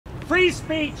free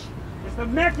speech is the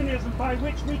mechanism by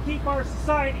which we keep our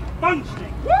society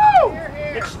functioning. Woo!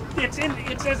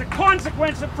 It's as a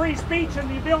consequence of free speech and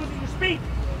the ability to speak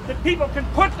that people can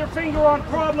put their finger on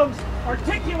problems,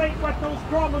 articulate what those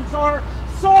problems are,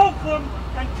 solve them,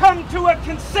 and come to a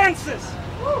consensus.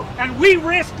 And we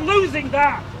risk losing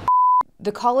that.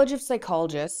 The College of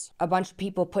Psychologists, a bunch of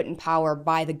people put in power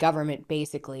by the government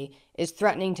basically, is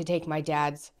threatening to take my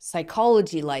dad's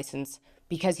psychology license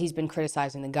because he's been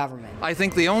criticizing the government. I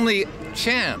think the only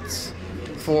chance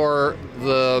for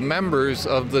the members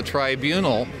of the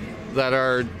tribunal that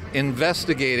are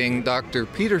investigating Dr.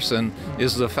 Peterson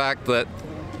is the fact that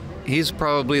he's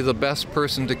probably the best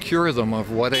person to cure them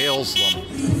of what ails them.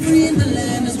 Free in the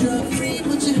land is drug free.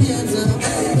 Put your hands up.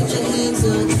 Put your hands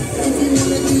up. If you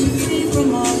want to be free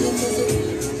from all your misery.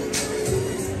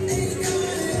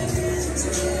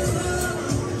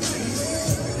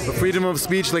 The freedom of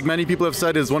speech, like many people have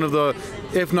said, is one of the,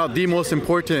 if not the most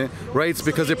important rights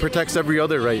because it protects every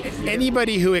other right.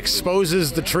 Anybody who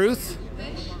exposes the truth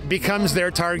becomes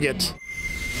their target.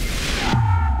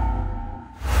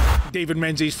 David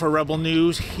Menzies for Rebel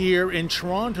News here in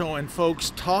Toronto, and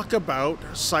folks, talk about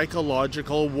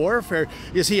psychological warfare.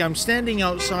 You see, I'm standing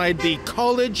outside the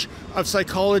College of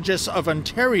Psychologists of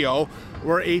Ontario,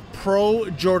 where a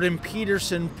pro-Jordan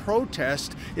Peterson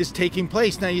protest is taking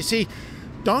place. Now, you see,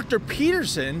 Dr.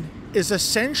 Peterson is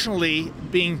essentially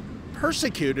being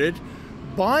persecuted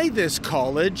by this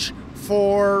college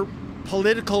for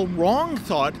political wrong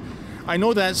thought. I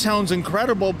know that sounds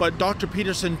incredible, but Dr.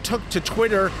 Peterson took to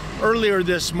Twitter earlier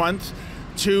this month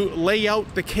to lay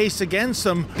out the case against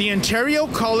them. The Ontario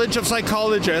College of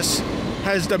Psychologists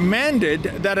has demanded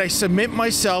that I submit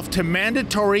myself to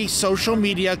mandatory social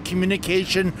media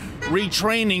communication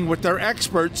retraining with their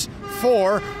experts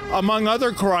for, among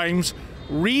other crimes,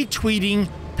 retweeting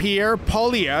Pierre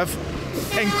Poilievre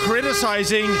and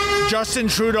criticizing Justin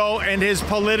Trudeau and his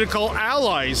political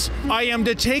allies. I am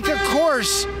to take a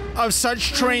course of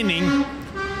such training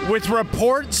with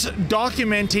reports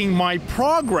documenting my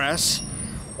progress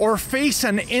or face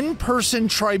an in-person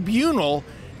tribunal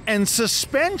and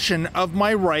suspension of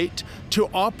my right to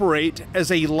operate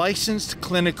as a licensed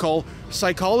clinical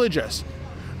psychologist.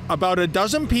 About a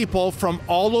dozen people from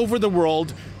all over the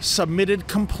world submitted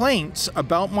complaints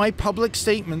about my public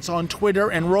statements on Twitter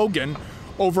and Rogan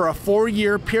over a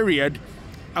 4-year period.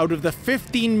 Out of the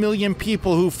 15 million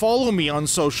people who follow me on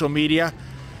social media,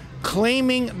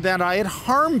 claiming that I had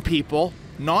harmed people,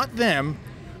 not them,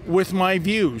 with my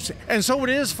views. And so it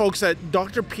is, folks, that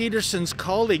Dr. Peterson's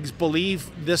colleagues believe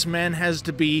this man has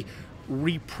to be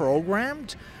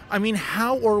reprogrammed. I mean,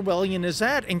 how Orwellian is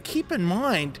that? And keep in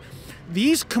mind,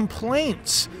 these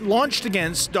complaints launched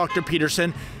against Dr.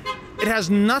 Peterson, it has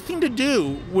nothing to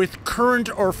do with current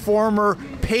or former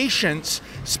patients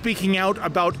speaking out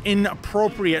about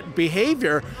inappropriate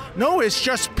behavior. No, it's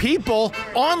just people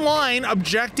online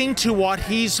objecting to what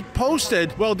he's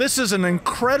posted. Well, this is an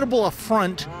incredible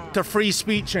affront to free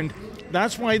speech, and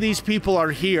that's why these people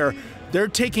are here. They're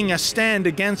taking a stand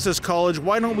against this college.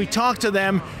 Why don't we talk to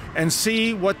them and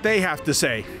see what they have to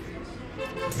say?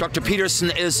 Dr.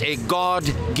 Peterson is a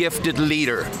God-gifted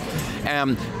leader.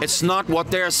 It's not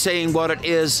what they're saying what it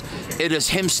is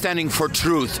him standing for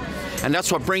truth. And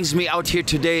that's what brings me out here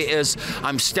today is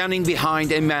I'm standing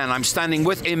behind a man. I'm standing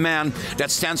with a man that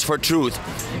stands for truth.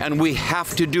 And we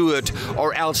have to do it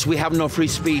or else we have no free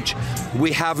speech.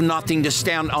 We have nothing to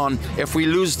stand on. If we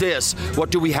lose this, what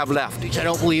do we have left? I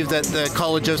don't believe that the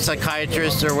College of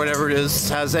Psychiatrists or whatever it is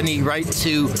has any right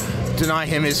to deny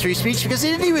him his free speech because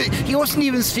he wasn't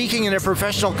even speaking in a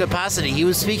professional capacity. He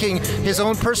was speaking his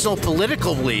own personal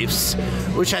political beliefs,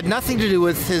 which had nothing to do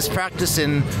with his practice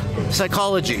in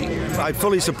psychology. I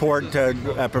fully support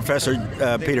Professor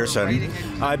Peterson.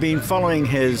 I've been following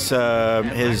his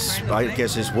I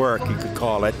guess his work, you could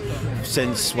call it,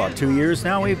 since, what, 2 years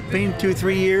now? We've been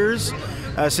 2-3 years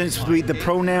since the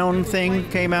pronoun thing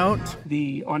came out.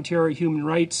 The Ontario Human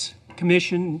Rights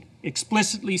Commission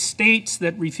explicitly states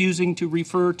that refusing to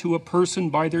refer to a person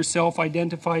by their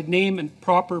self-identified name and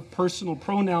proper personal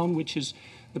pronoun, which is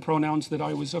the pronouns that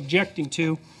I was objecting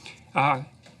to,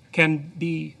 can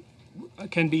be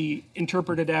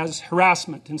interpreted as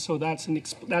harassment, and so that's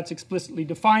explicitly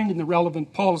defined in the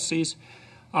relevant policies.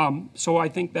 So I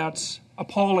think that's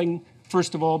appalling,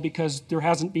 first of all, because there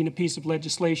hasn't been a piece of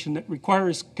legislation that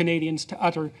requires Canadians to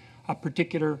utter a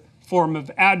particular form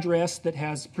of address that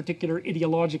has particular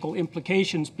ideological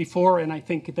implications before, and I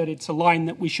think that it's a line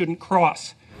that we shouldn't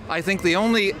cross. I think the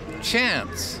only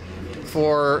chance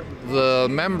for the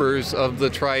members of the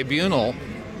tribunal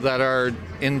that are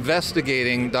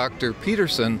investigating Dr.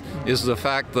 Peterson is the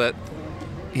fact that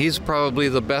he's probably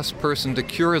the best person to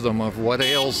cure them of what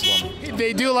ails them.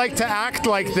 They do like to act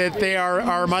like that they are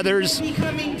our mothers,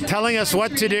 telling us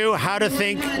what to do, how to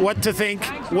think, what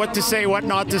to say, what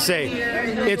not to say.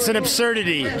 It's an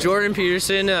absurdity. Jordan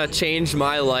Peterson changed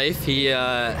my life. He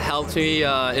helped me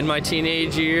in my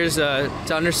teenage years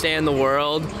to understand the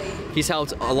world. He's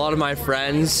helped a lot of my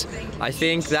friends. I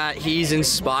think that he's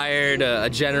inspired a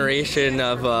generation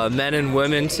of men and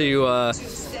women to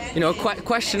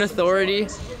question authority,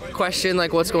 question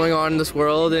like what's going on in this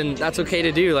world, and that's okay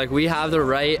to do. Like, we have the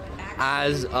right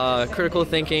as critical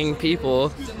thinking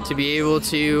people to be able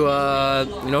to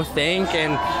think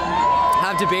and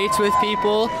have debates with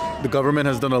people. The government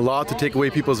has done a lot to take away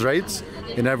people's rights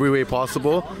in every way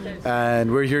possible,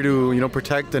 and we're here to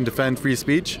protect and defend free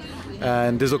speech.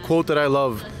 And there's a quote that I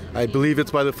love. I believe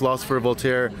it's by the philosopher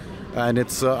Voltaire, and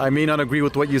it's I may not agree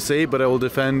with what you say, but I will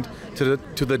defend to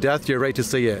the death your right to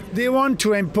say it. They want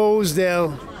to impose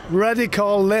their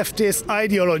radical leftist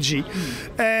ideology,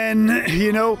 and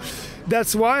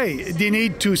that's why they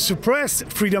need to suppress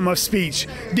freedom of speech,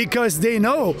 because they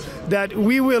know that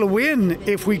we will win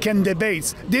if we can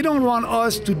debate. They don't want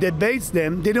us to debate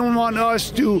them. They don't want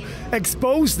us to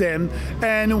expose them.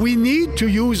 And we need to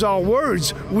use our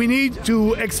words. We need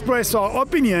to express our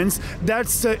opinions.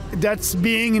 That's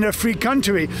being in a free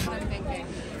country.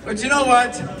 But you know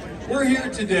what? We're here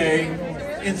today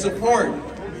in support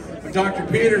of Dr.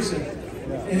 Peterson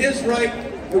and his right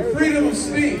to freedom of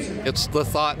speech. It's the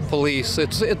thought police.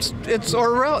 It's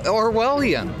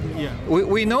Orwellian. Yeah.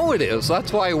 We know it is.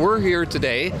 That's why we're here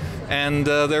today, and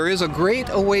there is a great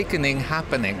awakening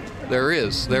happening. There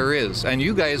is, and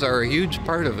you guys are a huge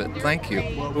part of it. Thank you.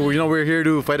 We're here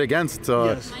to fight against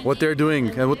what they're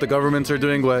doing and what the governments are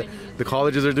doing, what the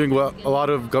colleges are doing, what a lot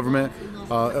of government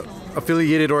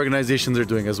affiliated organizations are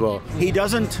doing as well. He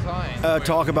doesn't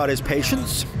talk about his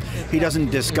patients. He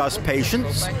doesn't discuss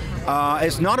patients.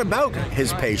 It's not about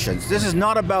his patients. This is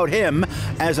not about him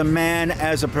as a man,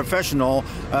 as a professional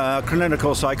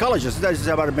clinical psychologist. This is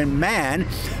about a man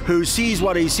who sees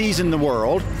what he sees in the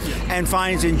world and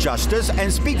finds injustice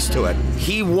and speaks to it.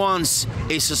 He wants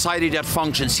a society that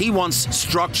functions. He wants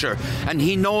structure, and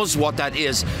he knows what that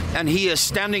is, and he is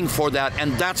standing for that,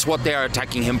 and that's what they are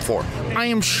attacking him for. I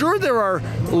am sure there are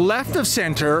left of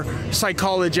center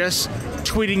psychologists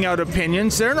tweeting out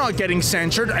opinions. They're not getting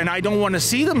censored, and I don't want to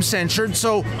see them censored,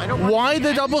 so why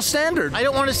the double standard? I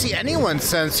don't want to see anyone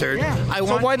censored. Yeah.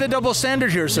 So why the double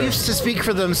standard here, sir? Beliefs to speak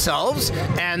for themselves,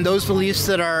 and those beliefs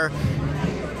that are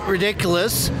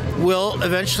ridiculous will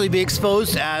eventually be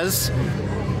exposed as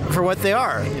for what they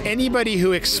are. Anybody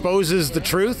who exposes the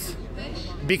truth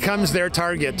becomes their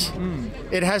target.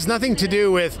 It has nothing to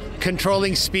do with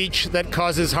controlling speech that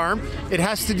causes harm. It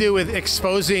has to do with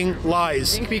exposing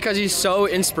lies. I think because he's so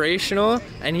inspirational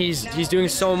and he's doing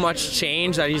so much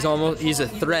change that he's a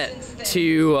threat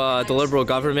to the Liberal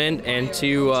government and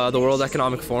to the World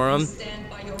Economic Forum.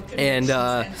 And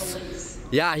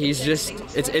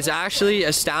it's actually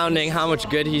astounding how much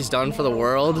good he's done for the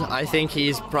world. I think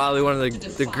he's probably one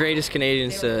of the greatest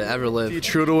Canadians to ever live.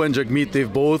 Trudeau and Jagmeet,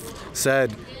 they've both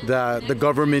said that the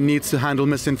government needs to handle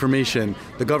misinformation.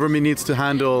 The government needs to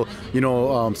handle,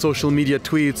 social media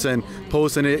tweets and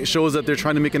posts, and it shows that they're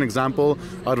trying to make an example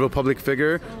out of a public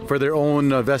figure for their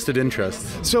own vested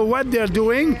interests. So what they're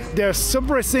doing, they're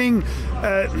suppressing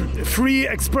free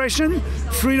expression,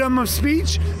 freedom of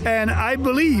speech, and I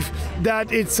believe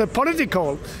that it's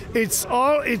political. It's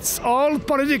all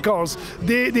politicals.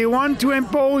 They want to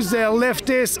impose their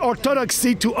leftist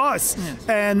orthodoxy to us,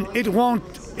 and it won't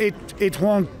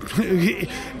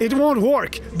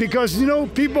work, because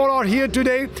people are here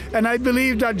today, and I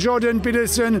believe that Jordan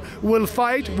Peterson will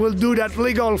do that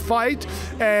legal fight,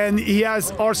 and he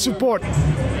has our support.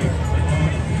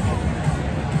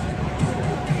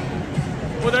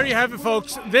 Well, there you have it,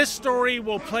 folks. This story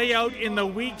will play out in the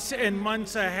weeks and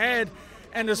months ahead.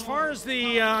 And as far as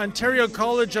the Ontario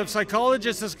College of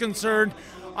Psychologists is concerned,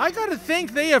 I got to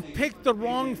think they have picked the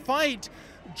wrong fight.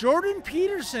 Jordan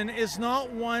Peterson is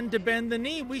not one to bend the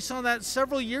knee. We saw that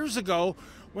several years ago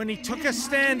when he took a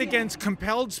stand against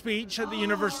compelled speech at the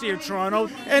University of Toronto.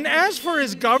 And as for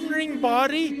his governing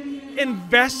body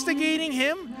investigating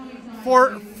him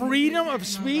for freedom of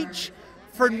speech,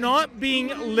 for not being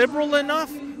liberal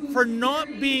enough, for not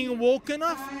being woke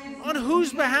enough, on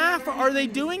whose behalf are they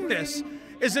doing this?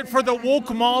 Is it for the woke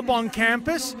mob on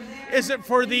campus? Is it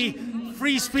for the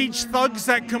free speech thugs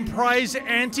that comprise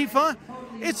Antifa?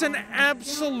 It's an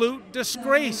absolute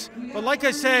disgrace. But like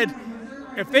I said,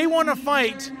 if they want to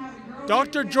fight,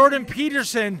 Dr. Jordan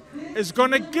Peterson is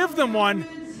going to give them one.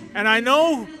 And I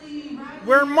know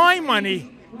where my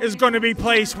money is going to be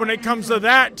placed when it comes to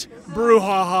that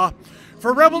brouhaha.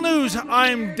 For Rebel News,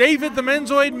 I'm David the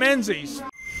Menzoid Menzies.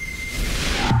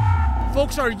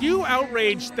 Folks, are you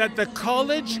outraged that the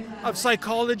College of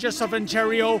Psychologists of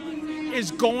Ontario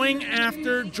is going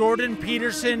after Jordan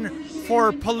Peterson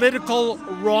for political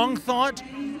wrong thought?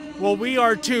 Well, we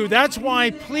are too. That's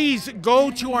why please go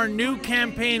to our new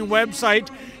campaign website.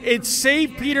 It's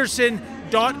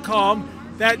savepeterson.com.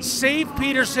 That's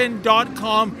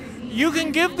savepeterson.com. You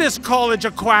can give this college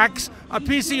a quacks a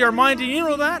piece of your mind, and you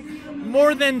know that?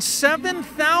 More than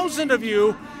 7,000 of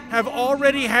you have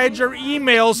already had your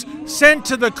emails sent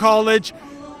to the college.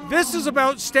 This is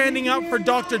about standing up for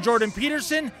Dr. Jordan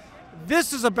Peterson.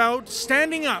 This is about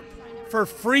standing up for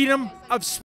freedom of speech.